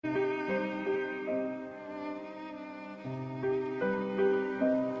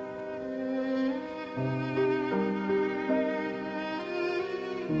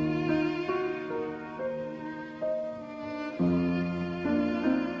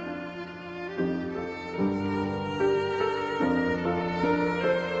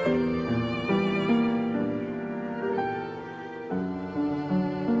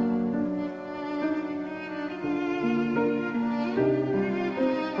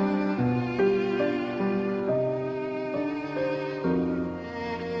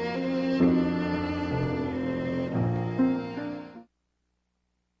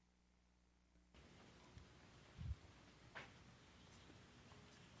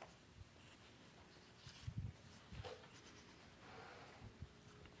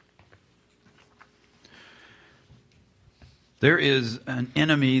There is an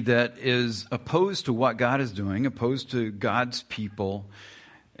enemy that is opposed to what God is doing, opposed to God's people.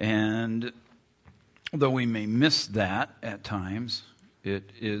 And though we may miss that at times,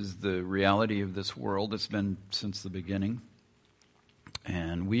 it is the reality of this world. It's been since the beginning.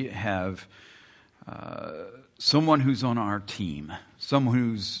 And we have someone who's on our team, someone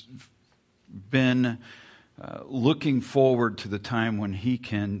who's been looking forward to the time when he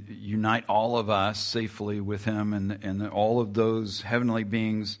can unite all of us safely with him and all of those heavenly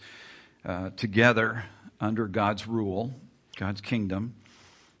beings together under God's rule, God's kingdom.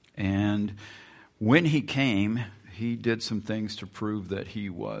 And when he came, he did some things to prove that he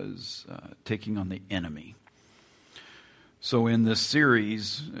was taking on the enemy. So in this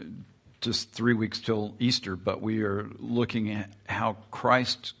series, just 3 weeks till Easter, but we are looking at how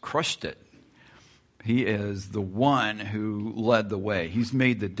Christ crushed it. He is the one who led the way. He's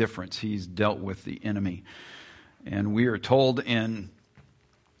made the difference. He's dealt with the enemy. And we are told in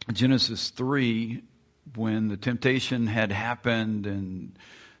Genesis 3, when the temptation had happened and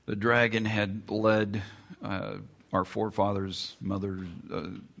the dragon had led our forefathers' mother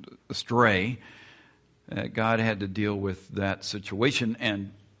astray, God had to deal with that situation.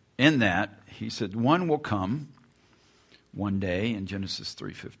 And in that, he said, one will come one day in Genesis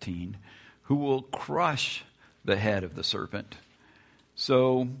 3:15, who will crush the head of the serpent.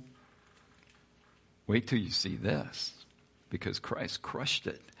 So, wait till you see this, because Christ crushed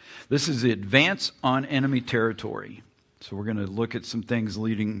it. This is the advance on enemy territory. So we're going to look at some things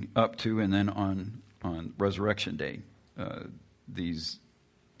leading up to and then on Resurrection Day, these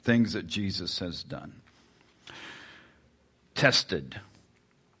things that Jesus has done. Tested.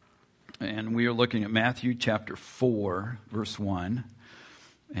 And we are looking at Matthew chapter 4, verse 1.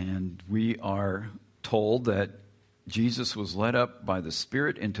 And we are told that Jesus was led up by the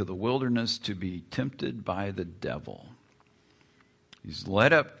Spirit into the wilderness to be tempted by the devil. He's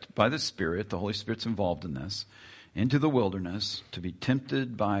led up by the Spirit, the Holy Spirit's involved in this, into the wilderness to be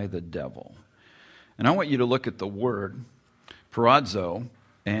tempted by the devil. And I want you to look at the word, paradzo,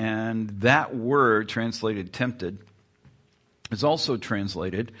 and that word translated tempted is also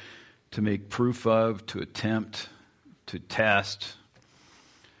translated to make proof of, to attempt, to test.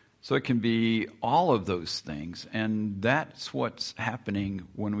 So it can be all of those things. And that's what's happening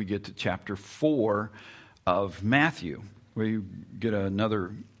when we get to chapter 4 of Matthew. We get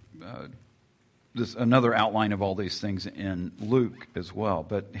another outline of all these things in Luke as well.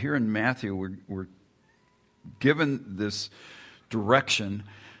 But here in Matthew, we're given this direction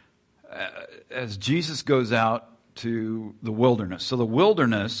as Jesus goes out to the wilderness. So the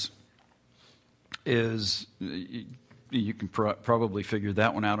wilderness is, you can probably figure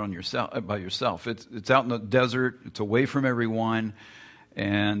that one out on yourself by yourself. It's out in the desert. It's away from everyone,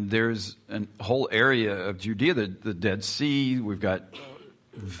 and there's a whole area of Judea, the Dead Sea. We've got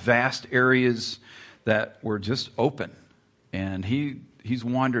vast areas that were just open, and he's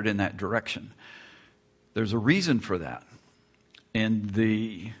wandered in that direction. There's a reason for that. In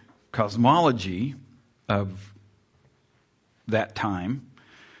the cosmology of that time,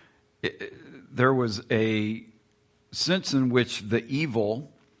 there was a sense in which the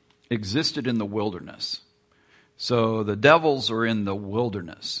evil existed in the wilderness. So the devils are in the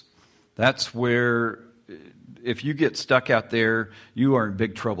wilderness. That's where, if you get stuck out there, you are in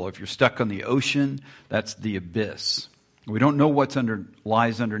big trouble. If you're stuck on the ocean, that's the abyss. We don't know what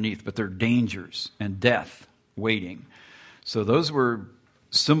lies underneath, but there are dangers and death waiting. So those were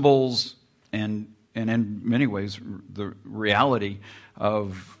symbols and in many ways the reality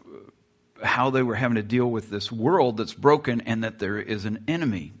of how they were having to deal with this world that's broken and that there is an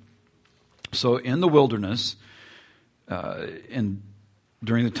enemy. So in the wilderness, and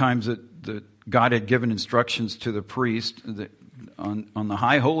during the times that God had given instructions to the priest that on the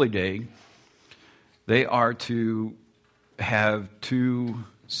high holy day, they are to have 2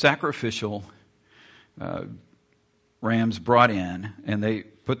 sacrificial rams brought in, and they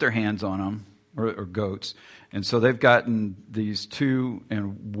put their hands on them, or goats. And so they've gotten these 2,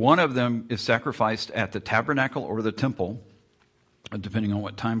 and one of them is sacrificed at the tabernacle or the temple, depending on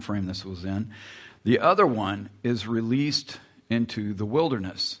what time frame this was in. The other one is released into the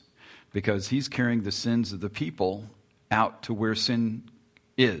wilderness because he's carrying the sins of the people out to where sin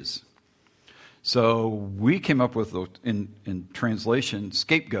is. So we came up with, in translation,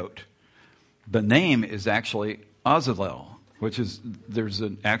 scapegoat. The name is actually Azazel, which is, there's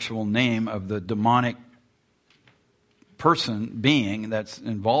an actual name of the demonic being that's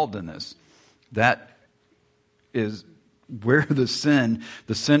involved in this. That is where the sin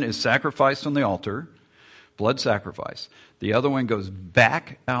is sacrificed on the altar, blood sacrifice. The other one goes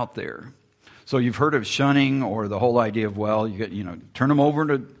back out there. So you've heard of shunning, or the whole idea of, well, turn them over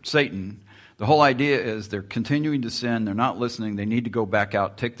to Satan. The whole idea is they're continuing to sin. They're not listening. They need to go back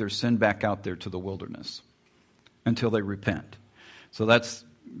out, take their sin back out there to the wilderness until they repent. So that's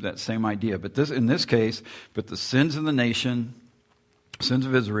that same idea. But in this case, but the sins of the nation, sins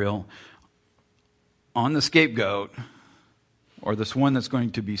of Israel, on the scapegoat, or this one that's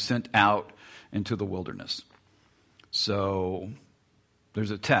going to be sent out into the wilderness. So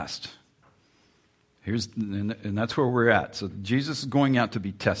there's a test. And that's where we're at. So Jesus is going out to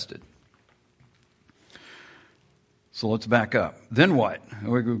be tested. So let's back up. Then what?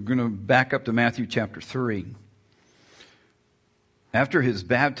 We're going to back up to Matthew chapter 3. After his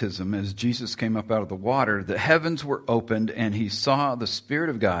baptism, as Jesus came up out of the water, the heavens were opened, and he saw the Spirit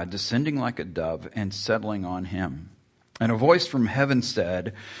of God descending like a dove and settling on him. And a voice from heaven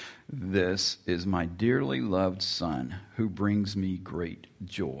said, "This is my dearly loved Son, who brings me great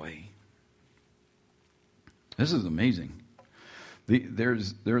joy." This is amazing.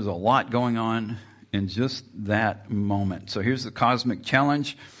 There's a lot going on in just that moment. So here's the cosmic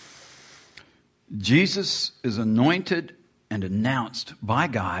challenge. Jesus is anointed and announced by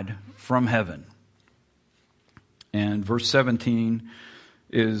God from heaven. And verse 17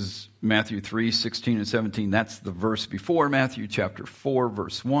 is Matthew 3, 16 and 17. That's the verse before Matthew chapter 4,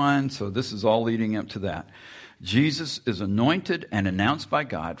 verse 1. So this is all leading up to that. Jesus is anointed and announced by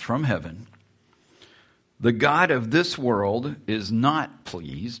God from heaven. The God of this world is not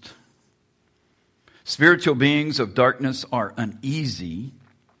pleased. Spiritual beings of darkness are uneasy,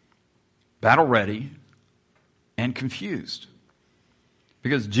 battle ready, and confused.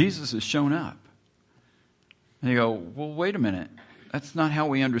 Because Jesus has shown up. And you go, well, wait a minute. That's not how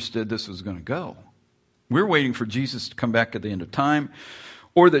we understood this was going to go. We're waiting for Jesus to come back at the end of time,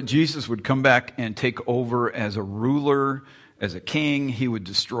 or that Jesus would come back and take over as a ruler, as a king. He would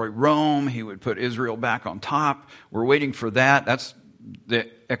destroy Rome. He would put Israel back on top. We're waiting for that. That's the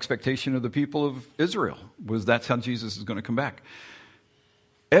expectation of the people of Israel, was that's how Jesus is going to come back.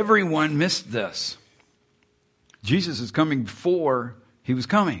 Everyone missed this. Jesus is coming before he was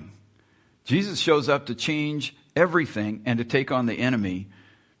coming. Jesus shows up to change everything and to take on the enemy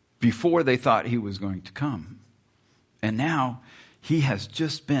before they thought he was going to come. And now he has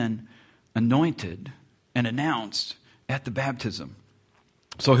just been anointed and announced at the baptism.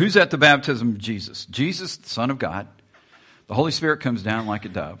 So who's at the baptism of Jesus? Jesus, the Son of God. The Holy Spirit comes down like a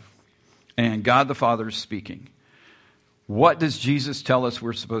dove, and God the Father is speaking. What does Jesus tell us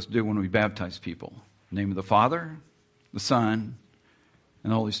we're supposed to do when we baptize people? In the name of the Father, the Son,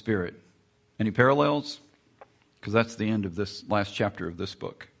 and the Holy Spirit. Any parallels? Because that's the end of this last chapter of this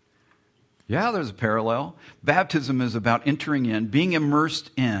book. Yeah, there's a parallel. Baptism is about entering in, being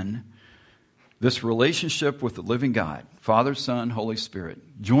immersed in this relationship with the living God, Father, Son, Holy Spirit,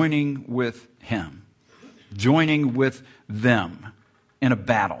 joining with him, joining with them in a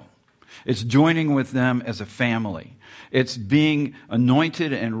battle. It's joining with them as a family. It's being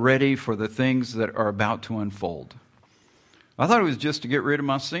anointed and ready for the things that are about to unfold. I thought it was just to get rid of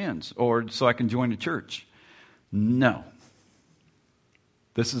my sins or so I can join the church. No.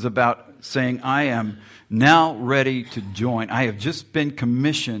 This is about saying, I am now ready to join. I have just been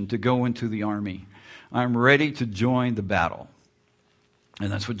commissioned to go into the army. I'm ready to join the battle.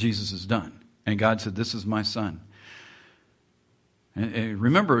 And that's what Jesus has done. And God said, this is my Son. And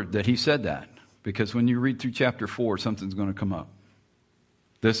remember that he said that, because when you read through chapter 4, something's going to come up.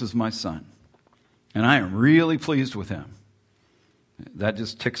 This is my Son. And I am really pleased with him. That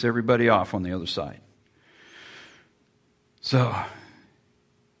just ticks everybody off on the other side. So,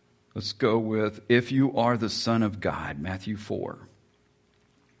 let's go with, if you are the Son of God, Matthew 4,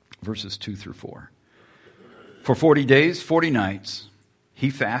 verses 2 through 4. For 40 days, 40 nights, he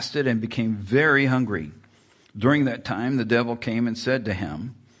fasted and became very hungry. During that time, the devil came and said to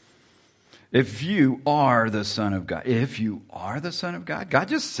him, if you are the Son of God, if you are the Son of God, God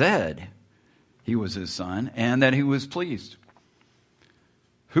just said he was his Son and that he was pleased.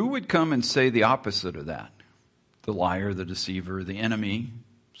 Who would come and say the opposite of that? The liar, the deceiver, the enemy.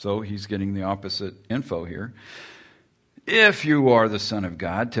 So he's getting the opposite info here. If you are the Son of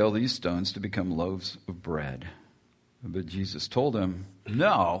God, tell these stones to become loaves of bread. But Jesus told him,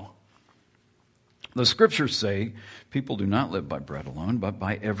 no. The scriptures say people do not live by bread alone, but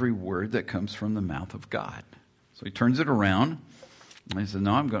by every word that comes from the mouth of God. So he turns it around. And he said,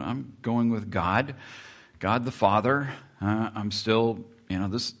 no, I'm going with God, God the Father. I'm still,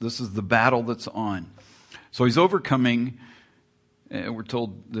 this is the battle that's on. So he's overcoming. We're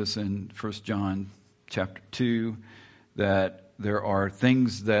told this in 1 John chapter 2, that there are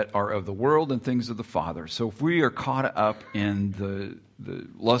things that are of the world and things of the Father. So if we are caught up in the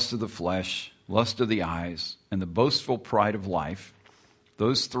lust of the flesh, lust of the eyes, and the boastful pride of life,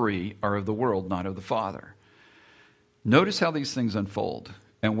 those three are of the world, not of the Father. Notice how these things unfold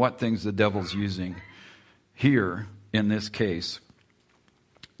and what things the devil's using here in this case.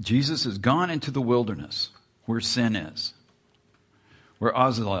 Jesus has gone into the wilderness where sin is, where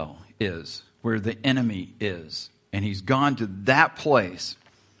Azrael is, where the enemy is. And he's gone to that place.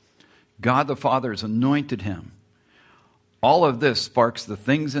 God the Father has anointed him. All of this sparks the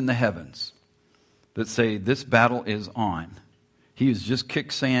things in the heavens that say this battle is on. He has just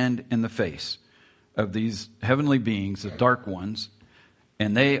kicked sand in the face of these heavenly beings, the dark ones,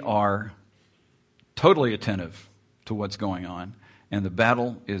 and they are totally attentive to what's going on. And the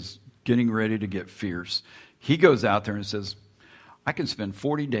battle is getting ready to get fierce. He goes out there and says, I can spend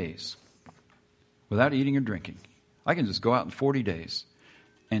 40 days without eating or drinking. I can just go out in 40 days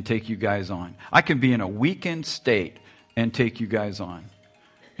and take you guys on. I can be in a weakened state and take you guys on.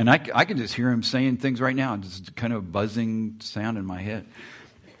 And I can just hear him saying things right now, just kind of buzzing sound in my head.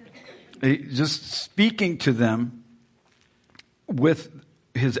 Just speaking to them with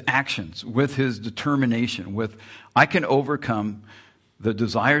his actions, with his determination, with, I can overcome the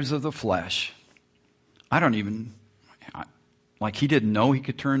desires of the flesh. Like he didn't know he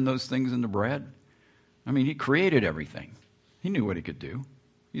could turn those things into bread. I mean, he created everything. He knew what he could do.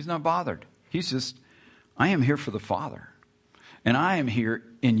 He's not bothered. He's just, I am here for the Father. And I am here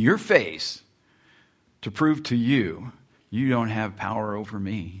in your face to prove to you, you don't have power over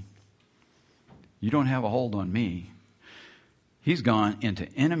me. You don't have a hold on me. He's gone into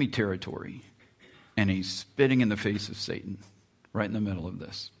enemy territory, and he's spitting in the face of Satan right in the middle of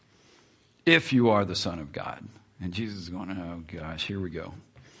this. If you are the Son of God. And Jesus is going, oh gosh, here we go.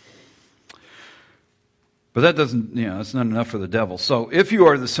 But that doesn't, that's not enough for the devil. So if you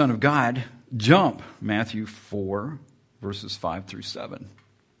are the Son of God, jump. Matthew 4, verses 5 through 7.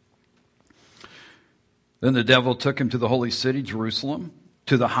 Then the devil took him to the holy city, Jerusalem,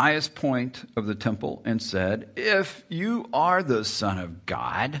 to the highest point of the temple, and said, if you are the Son of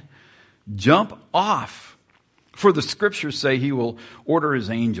God, jump off. For the scriptures say he will order his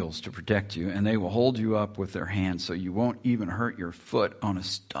angels to protect you, and they will hold you up with their hands so you won't even hurt your foot on a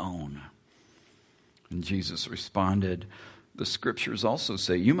stone. And Jesus responded, the scriptures also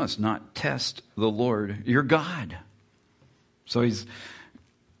say you must not test the Lord your God. So he's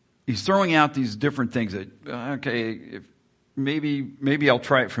throwing out these different things that, okay, maybe I'll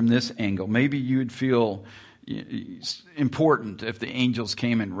try it from this angle. Maybe you'd feel important if the angels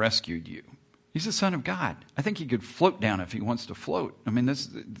came and rescued you. He's the Son of God. I think he could float down if he wants to float. I mean, this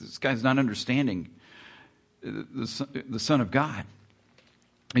guy's not understanding the Son of God.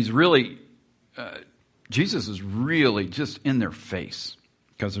 He's really, Jesus is really just in their face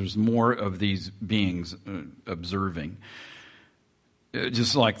because there's more of these beings observing.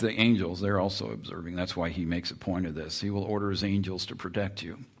 Just like the angels, they're also observing. That's why he makes a point of this. He will order his angels to protect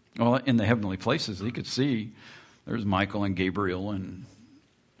you. Well, in the heavenly places, he could see there's Michael and Gabriel and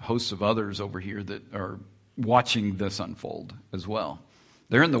hosts of others over here that are watching this unfold as well.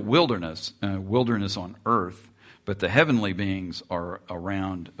 They're in the wilderness on earth, but the heavenly beings are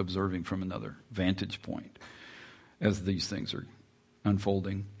around observing from another vantage point as these things are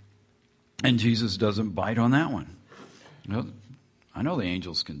unfolding. And Jesus doesn't bite on that one. I know the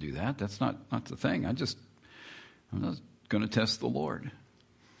angels can do that. That's not the thing. I'm just going to test the Lord.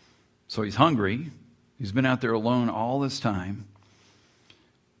 So he's hungry. He's been out there alone all this time.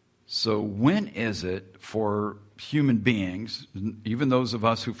 So when is it for human beings, even those of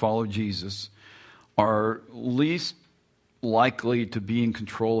us who follow Jesus, are least likely to be in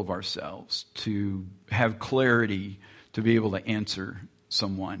control of ourselves, to have clarity, to be able to answer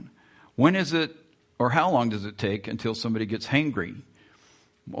someone? When is it, or how long does it take until somebody gets hangry?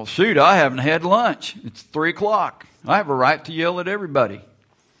 Well, shoot, I haven't had lunch. It's 3 o'clock. I have a right to yell at everybody.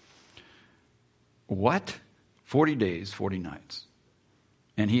 What? 40 days, 40 nights.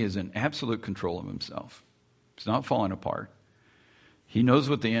 And he is in absolute control of himself. He's not falling apart. He knows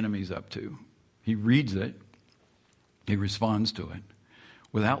what the enemy's up to. He reads it. He responds to it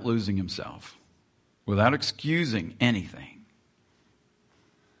without losing himself, without excusing anything.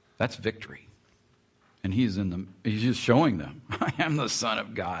 That's victory. And he's just showing them, I am the Son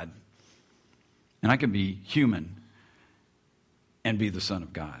of God. And I can be human and be the Son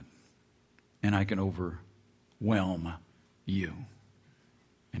of God. And I can overwhelm you.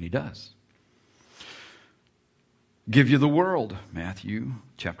 And he does. Give you the world, Matthew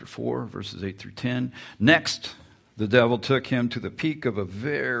chapter 4, verses 8 through 10. Next, The devil took him to the peak of a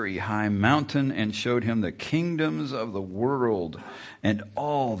very high mountain and showed him the kingdoms of the world and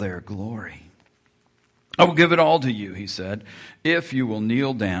all their glory. I will give it all to you, he said, if you will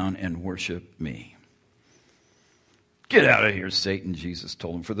kneel down and worship me. Get out of here, Satan, Jesus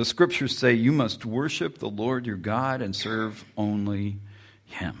told him. For the scriptures say you must worship the Lord your God and serve only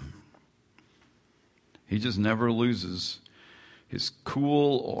him. He just never loses his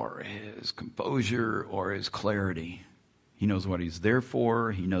cool or his composure or his clarity. He knows what he's there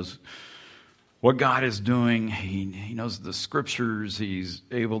for. He knows what God is doing. He knows the scriptures. He's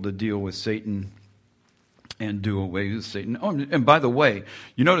able to deal with Satan and do away with Satan. Oh, and by the way,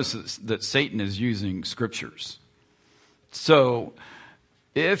 you notice that Satan is using scriptures. So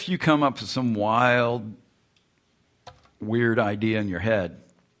if you come up with some wild, weird idea in your head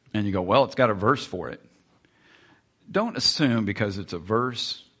and you go, well, it's got a verse for it, don't assume because it's a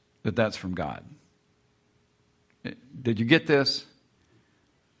verse that that's from God. Did you get this?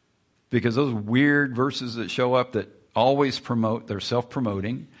 Because those weird verses that show up that always promote, they're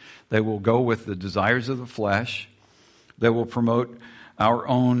self-promoting. They will go with the desires of the flesh. They will promote our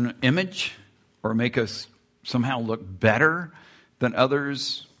own image or make us somehow look better than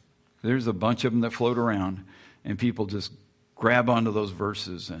others. There's a bunch of them that float around, and people just grab onto those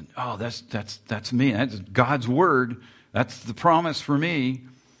verses and, oh, that's me. That's God's word. That's the promise for me.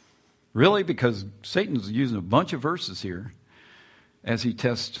 Really? Because Satan's using a bunch of verses here as he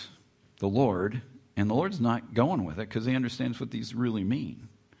tests the Lord, and the Lord's not going with it because he understands what these really mean.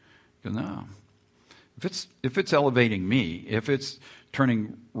 Because no. If it's elevating me, if it's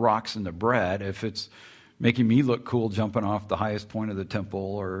turning rocks into bread, if it's making me look cool jumping off the highest point of the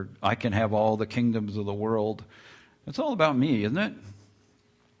temple, or I can have all the kingdoms of the world, it's all about me, isn't it?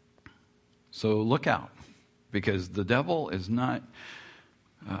 So look out, because the devil is not,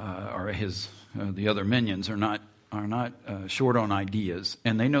 or the other minions are not short on ideas,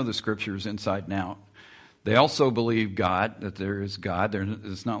 and they know the scriptures inside and out. They also believe God, that there is God.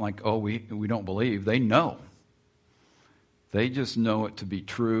 It's not like, oh, we don't believe. They know. They just know it to be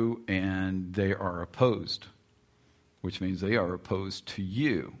true, and they are opposed, which means they are opposed to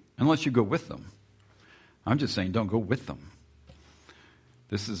you, unless you go with them. I'm just saying, don't go with them.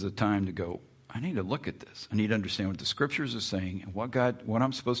 This is a time to go, I need to look at this. I need to understand what the scriptures are saying and what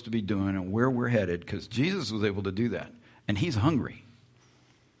I'm supposed to be doing and where we're headed, because Jesus was able to do that. And he's hungry.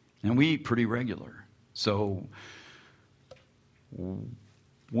 And we eat pretty regular. So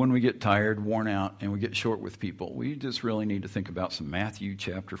when we get tired, worn out, and we get short with people, we just really need to think about some Matthew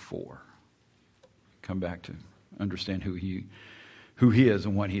chapter 4. Come back to understand who he is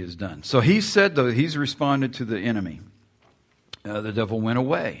and what he has done. So he said, though, he's responded to the enemy. The devil went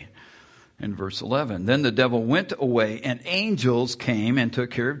away. In verse 11, then the devil went away, and angels came and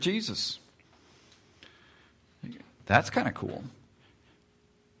took care of Jesus. That's kind of cool.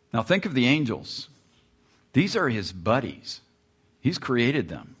 Now think of the angels. These are his buddies. He's created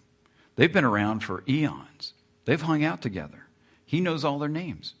them. They've been around for eons. They've hung out together. He knows all their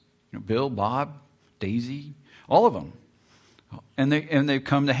names. Bill, Bob, Daisy, all of them. And they've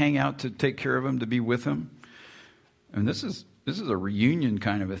come to hang out, to take care of him, to be with him. And this is a reunion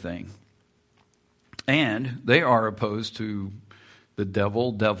kind of a thing. And they are opposed to the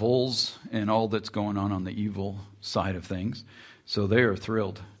devils, and all that's going on the evil side of things. So they are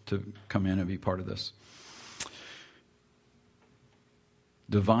thrilled to come in and be part of this.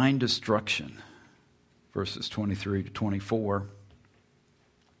 Divine destruction, verses 23 to 24.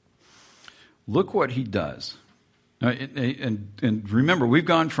 Look what he does. And remember, we've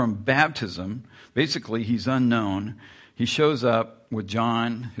gone from baptism. Basically, he's unknown. He shows up with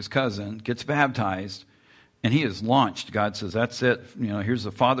John, his cousin, gets baptized, and he is launched. God says, that's it. Here's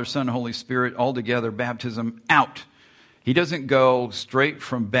the Father, Son, Holy Spirit, all together, baptism, out. He doesn't go straight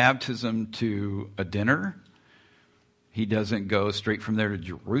from baptism to a dinner. He doesn't go straight from there to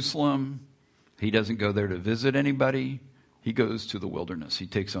Jerusalem. He doesn't go there to visit anybody. He goes to the wilderness. He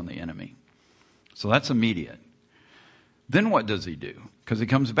takes on the enemy. So that's immediate. Then what does he do? Because he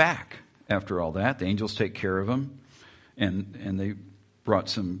comes back after all that. The angels take care of him. And they brought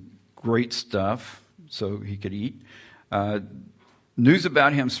some great stuff so he could eat. News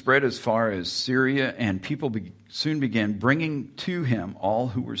about him spread as far as Syria, and people soon began bringing to him all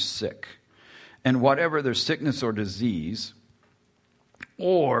who were sick, and whatever their sickness or disease,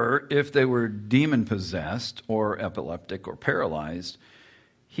 or if they were demon-possessed or epileptic or paralyzed,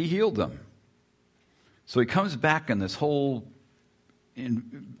 he healed them. So he comes back, and this whole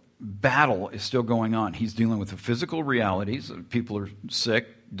battle is still going on. He's dealing with the physical realities. People are sick,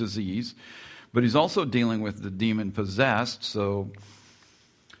 disease, but he's also dealing with the demon-possessed. So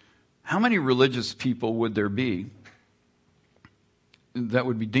how many religious people would there be that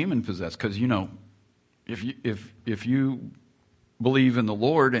would be demon possessed. Because, if you believe in the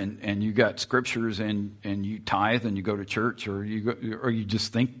Lord and you got scriptures and you tithe and you go to church, or you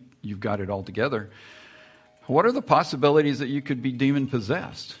just think you've got it all together, what are the possibilities that you could be demon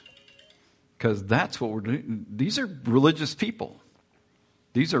possessed? Because that's what we're doing. These are religious people.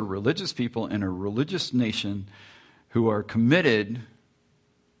 These are religious people in a religious nation who are committed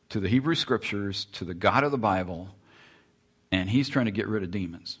to the Hebrew Scriptures, to the God of the Bible, and he's trying to get rid of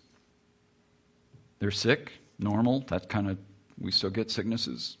demons. They're sick, normal, we still get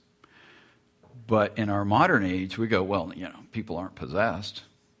sicknesses. But in our modern age, we go, well, people aren't possessed.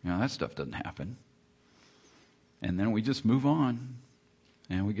 That stuff doesn't happen. And then we just move on,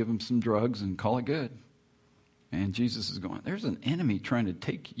 and we give them some drugs and call it good. And Jesus is going, there's an enemy trying to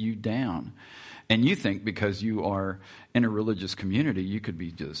take you down. And you think because you are in a religious community, you could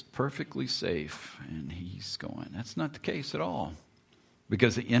be just perfectly safe. And he's going, that's not the case at all.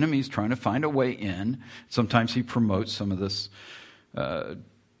 Because the enemy's trying to find a way in. Sometimes he promotes some of this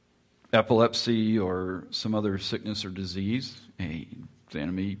epilepsy or some other sickness or disease. The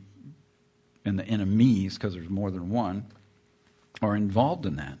enemy and the enemies, because there's more than one, are involved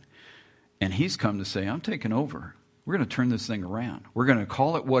in that. And he's come to say, I'm taking over. We're going to turn this thing around. We're going to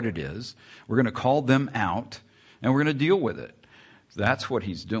call it what it is. We're going to call them out, and we're going to deal with it. That's what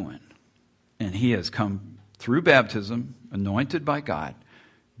he's doing. And he has come through baptism, anointed by God,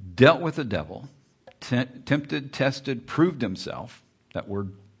 dealt with the devil, tempted, tested, proved himself. That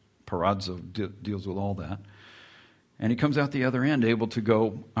word paradzo deals with all that. And he comes out the other end able to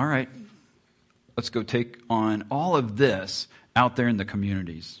go, all right, let's go take on all of this out there in the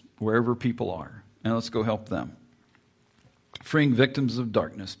communities, wherever people are, and let's go help them. Freeing victims of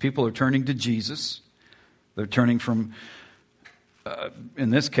darkness. People are turning to Jesus. They're turning from,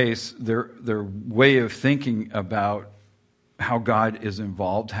 in this case, their way of thinking about how God is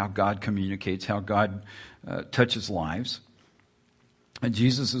involved, how God communicates, how God touches lives. And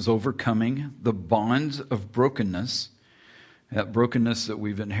Jesus is overcoming the bonds of brokenness. That brokenness that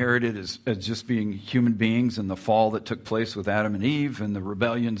we've inherited as just being human beings, and the fall that took place with Adam and Eve and the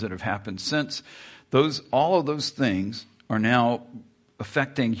rebellions that have happened since. All of those things are now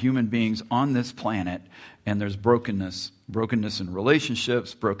affecting human beings on this planet, and there's brokenness in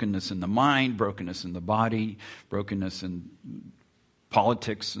relationships, brokenness in the mind, brokenness in the body, brokenness in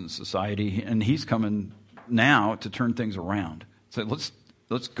politics and society, and he's coming now to turn things around. So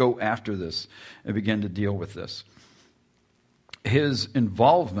let's go after this and begin to deal with this. His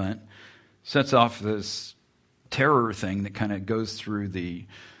involvement sets off this terror thing that kind of goes through the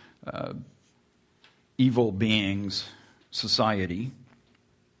evil beings society.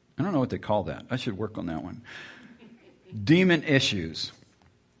 I don't know what they call that. I should work on that one. Demon issues.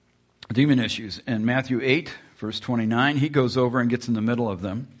 In Matthew 8, verse 29, he goes over and gets in the middle of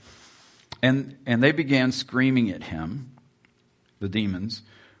them. And they began screaming at him, the demons,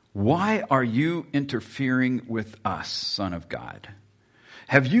 "Why are you interfering with us, Son of God?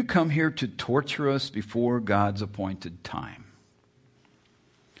 Have you come here to torture us before God's appointed time?"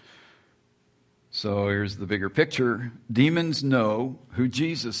 So here's the bigger picture. Demons know who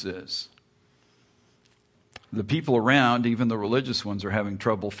Jesus is. The people around, even the religious ones, are having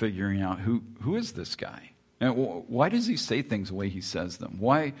trouble figuring out who is this guy? And why does he say things the way he says them?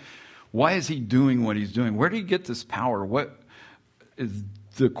 Why is he doing what he's doing? Where did he get this power?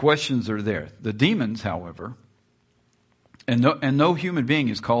 The questions are there. The demons, however, and no human being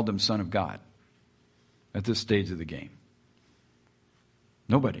has called him Son of God at this stage of the game.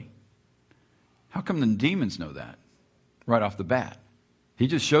 Nobody. How come the demons know that right off the bat? He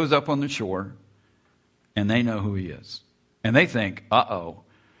just shows up on the shore, and they know who he is. And they think, uh-oh,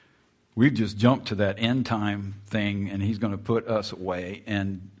 we've just jumped to that end time thing, and he's going to put us away,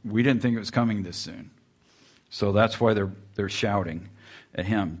 and we didn't think it was coming this soon. So that's why they're shouting at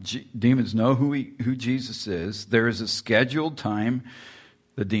him. Demons know who Jesus is. There is a scheduled time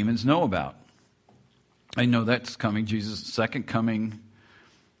the demons know about. I know that's coming. Jesus' second coming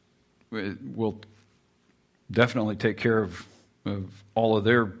will definitely take care of all of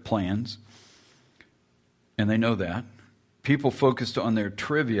their plans. And they know that. People focused on their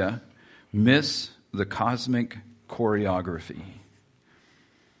trivia miss the cosmic choreography.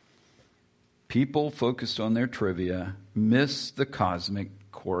 People focused on their trivia miss the cosmic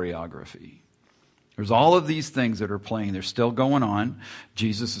choreography. There's all of these things that are playing. They're still going on.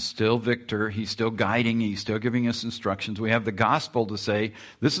 Jesus is still victor. He's still guiding. He's still giving us instructions. We have the gospel to say,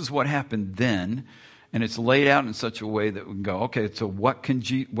 this is what happened then. And it's laid out in such a way that we can go, okay, so what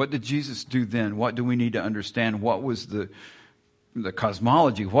did Jesus do then? What do we need to understand? What was the the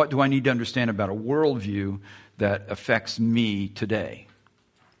cosmology. What do I need to understand about a worldview that affects me today?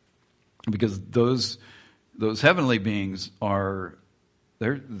 Because those heavenly beings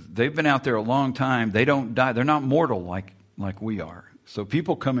they've been out there a long time. They don't die. They're not mortal like we are. So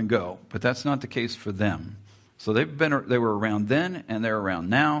people come and go, but that's not the case for them. So they were around then, and they're around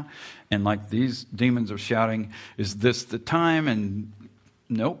now. And like these demons are shouting, is this the time? And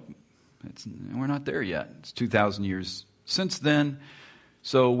nope, we're not there yet. It's 2,000 years since then.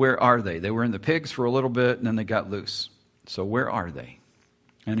 So where are they? They were in the pigs for a little bit, and then they got loose. So where are they?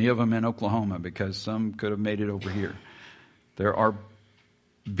 Any of them in Oklahoma, because some could have made it over here. There are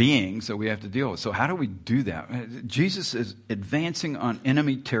beings that we have to deal with. So how do we do that? Jesus is advancing on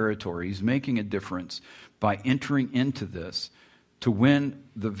enemy territory. He's making a difference by entering into this to win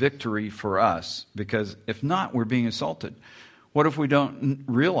the victory for us, because if not, we're being assaulted. What if we don't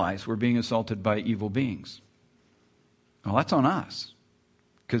realize we're being assaulted by evil beings? Well, that's on us,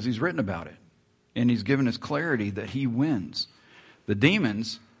 because he's written about it, and he's given us clarity that he wins. The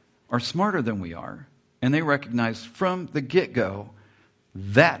demons are smarter than we are, and they recognize from the get-go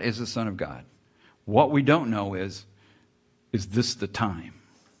that is the Son of God. What we don't know is this the time?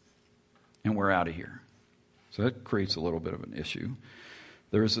 And we're out of here. So that creates a little bit of an issue.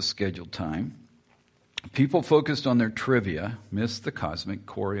 There is a scheduled time. People focused on their trivia miss the cosmic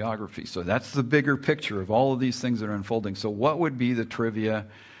choreography. So that's the bigger picture of all of these things that are unfolding. So what would be the trivia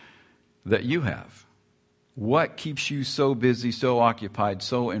that you have? What keeps you so busy, so occupied,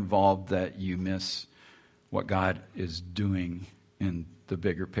 so involved that you miss what God is doing in the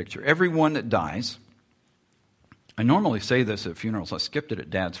bigger picture? Everyone that dies, I normally say this at funerals. I skipped it at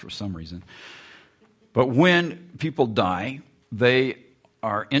Dad's for some reason. But when people die, they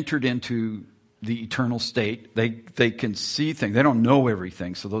are entered into the eternal state. They can see things. They don't know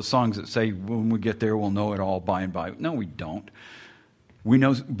everything. So those songs that say, when we get there, we'll know it all by and by. No, we don't. We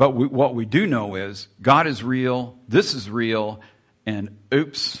know, but what we do know is God is real, this is real, and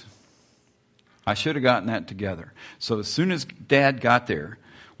oops, I should have gotten that together. So as soon as Dad got there,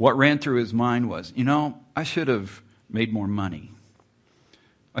 what ran through his mind was, I should have made more money.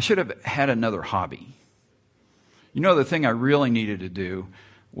 I should have had another hobby. The thing I really needed to do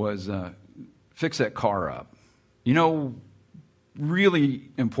was fix that car up. Really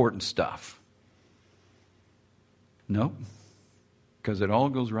important stuff. Nope. Because it all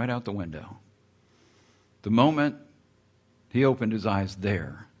goes right out the window. The moment he opened his eyes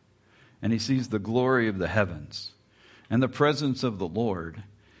there, and he sees the glory of the heavens and the presence of the Lord,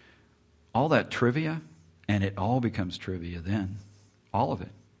 all that trivia, and it all becomes trivia then. All of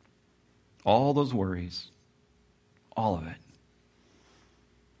it. All those worries. All of it.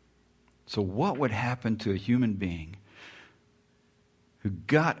 So what would happen to a human being who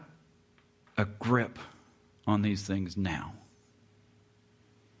got a grip on these things now,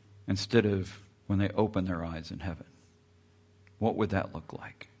 instead of when they open their eyes in heaven? What would that look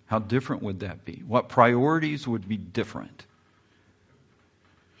like? How different would that be? What priorities would be different?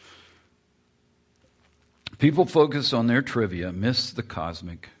 People focus on their trivia, miss the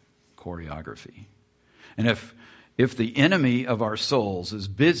cosmic choreography. And if the enemy of our souls is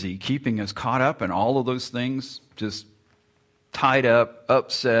busy keeping us caught up in all of those things, just tied up,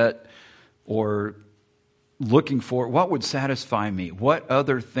 upset, or looking for what would satisfy me, what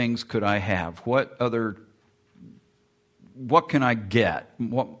other things could I have, what can I get,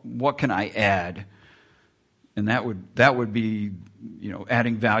 what can I add, and that would be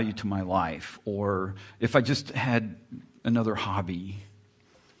adding value to my life. Or if I just had another hobby.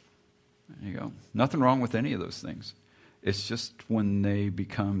 There you go. Nothing wrong with any of those things. It's just when they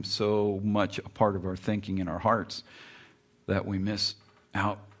become so much a part of our thinking and our hearts that we miss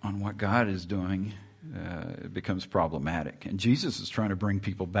out on what God is doing. It becomes problematic. And Jesus is trying to bring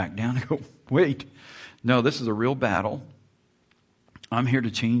people back down and go, wait, no, this is a real battle. I'm here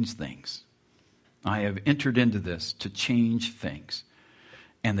to change things. I have entered into this to change things.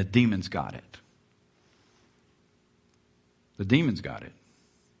 And the demons got it. The demons got it.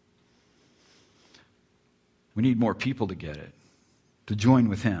 We need more people to get it, to join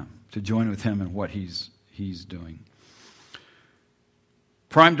with him in what he's doing.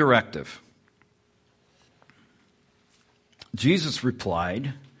 Prime directive. Jesus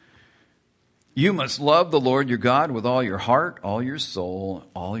replied, "You must love the Lord your God with all your heart, all your soul,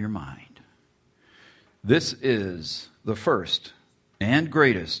 all your mind. This is the first and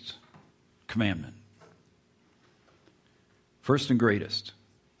greatest commandment." First and greatest.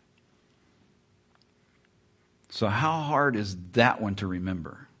 So how hard is that one to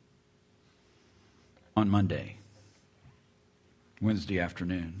remember on Monday, Wednesday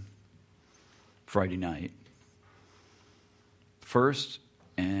afternoon, Friday night? first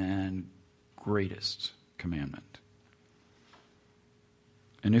and greatest commandment.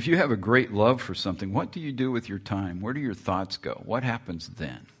 And if you have a great love for something, what do you do with your time? Where do your thoughts go? What happens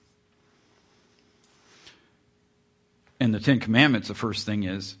then? In the Ten Commandments, the first thing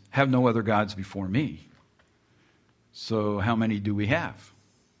is, have no other gods before me. So how many do we have?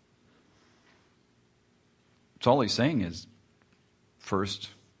 It's all he's saying is first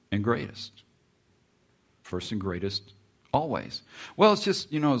and greatest. First and greatest always. Well, it's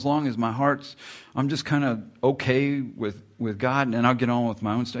just, as long as my heart's, I'm just kind of okay with God, and then I'll get on with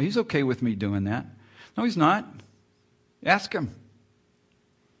my own stuff. He's okay with me doing that. No, he's not. Ask him.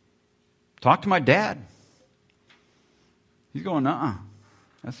 Talk to my dad. He's going,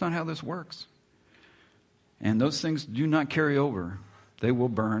 that's not how this works. And those things do not carry over. They will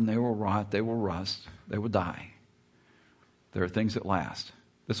burn, they will rot, they will rust, they will die. There are things that last.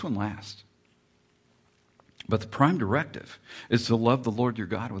 This one lasts. But the prime directive is to love the Lord your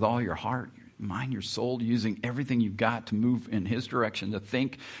God with all your heart, your mind, your soul, using everything you've got to move in his direction, to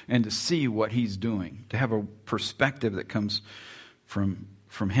think and to see what he's doing, to have a perspective that comes from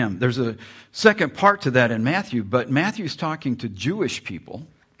him. There's a second part to that in Matthew, but Matthew's talking to Jewish people,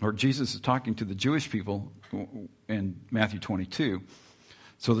 or Jesus is talking to the Jewish people in Matthew 22.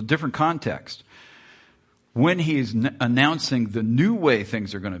 So the different context. When he's announcing the new way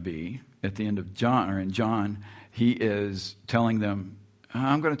things are going to be at the end of John, or in John, he is telling them,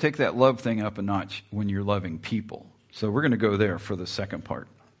 I'm going to take that love thing up a notch when you're loving people. So we're going to go there for the second part.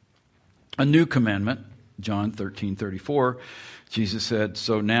 A new commandment, John 13:34, Jesus said,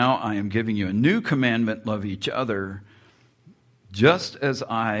 so now I am giving you a new commandment, love each other, just as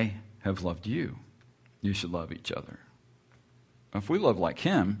I have loved you. You should love each other. If we love like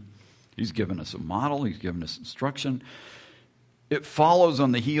him, he's given us a model, he's given us instruction. It follows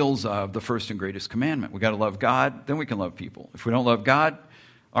on the heels of the first and greatest commandment. We've got to love God, then we can love people. If we don't love God,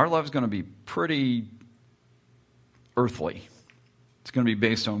 our love is going to be pretty earthly. It's going to be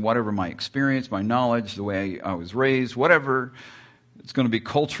based on whatever my experience, my knowledge, the way I was raised, whatever. It's going to be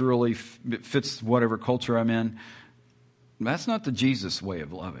culturally, it fits whatever culture I'm in. That's not the Jesus way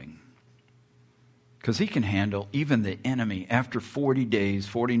of loving. Because he can handle even the enemy after 40 days,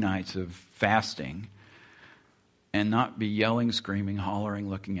 40 nights of fasting, and not be yelling, screaming, hollering,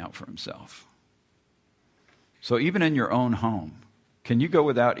 looking out for himself. So even in your own home, can you go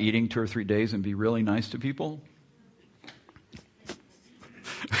without eating 2 or 3 days and be really nice to people?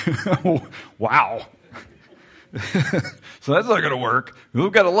 Wow. So that's not going to work.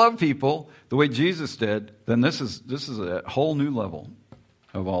 We've got to love people the way Jesus did. Then this is a whole new level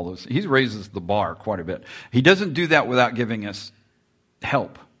of all those. He raises the bar quite a bit. He doesn't do that without giving us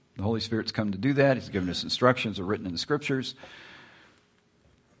help. The Holy Spirit's come to do that. He's given us instructions that are written in the Scriptures.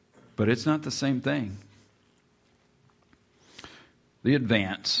 But it's not the same thing. The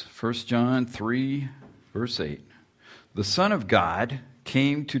advance, 1 John 3, verse 8. The Son of God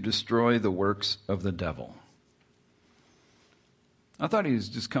came to destroy the works of the devil. I thought he was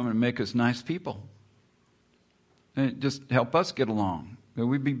just coming to make us nice people. And just help us get along. That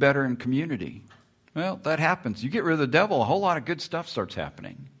we'd be better in community. Well, that happens. You get rid of the devil, a whole lot of good stuff starts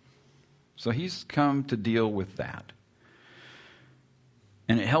happening. So he's come to deal with that.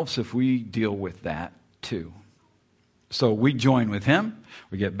 And it helps if we deal with that too. So we join with him.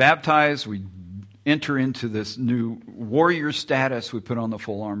 We get baptized. We enter into this new warrior status. We put on the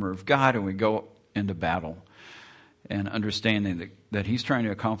full armor of God and we go into battle. And understanding that he's trying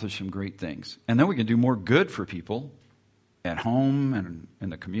to accomplish some great things. And then we can do more good for people at home and in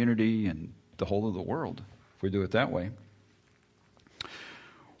the community and the whole of the world if we do it that way.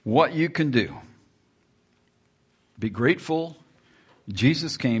 What you can do. Be grateful.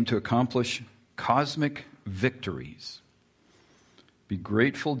 Jesus came to accomplish cosmic victories. Be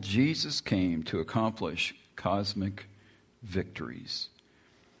grateful Jesus came to accomplish cosmic victories.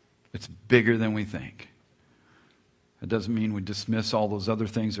 It's bigger than we think. It doesn't mean we dismiss all those other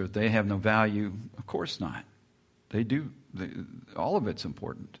things or they have no value. Of course not. They do. All of it's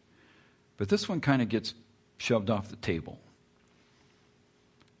important. But this one kind of gets shoved off the table.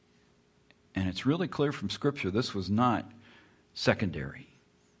 And it's really clear from Scripture this was not secondary.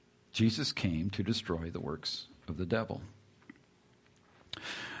 Jesus came to destroy the works of the devil.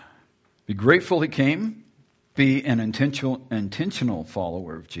 Be grateful he came. Be an intentional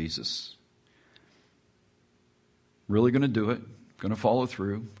follower of Jesus. Really going to do it. Going to follow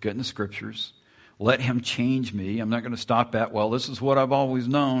through. Get in the Scriptures. Let him change me. I'm not going to stop at, well, this is what I've always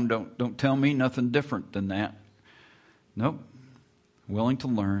known. Don't tell me nothing different than that. Nope. Willing to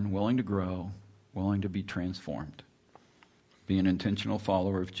learn, willing to grow, willing to be transformed. Be an intentional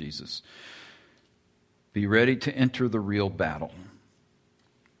follower of Jesus. Be ready to enter the real battle.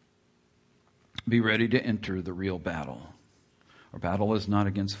 Be ready to enter the real battle. Our battle is not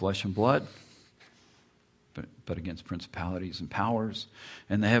against flesh and blood, but against principalities and powers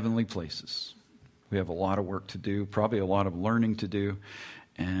and the heavenly places. We have a lot of work to do, probably a lot of learning to do,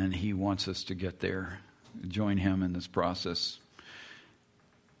 and he wants us to get there, join him in this process.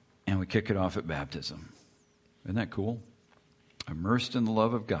 And we kick it off at baptism. Isn't that cool? Immersed in the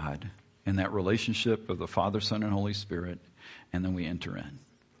love of God, in that relationship of the Father, Son, and Holy Spirit, and then we enter in.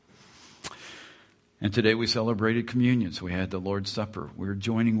 And today we celebrated communion, so we had the Lord's Supper. We're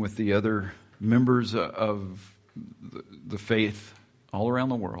joining with the other members of the faith all around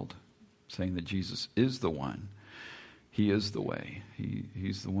the world, saying that Jesus is the one. He is the way.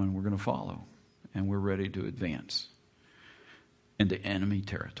 He's the one we're going to follow. And we're ready to advance into enemy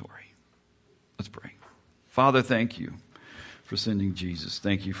territory. Let's pray. Father, thank you for sending Jesus.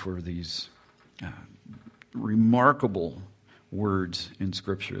 Thank you for these remarkable words in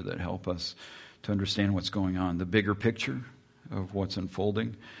Scripture that help us to understand what's going on, the bigger picture of what's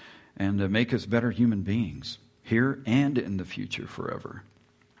unfolding, and to make us better human beings here and in the future forever.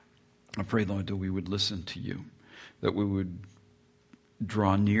 I pray, Lord, that we would listen to you, that we would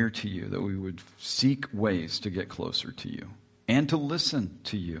draw near to you, that we would seek ways to get closer to you and to listen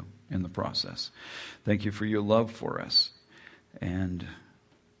to you in the process. Thank you for your love for us and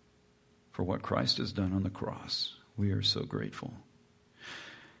for what Christ has done on the cross. We are so grateful.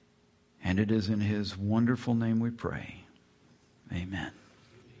 And it is in his wonderful name we pray. Amen.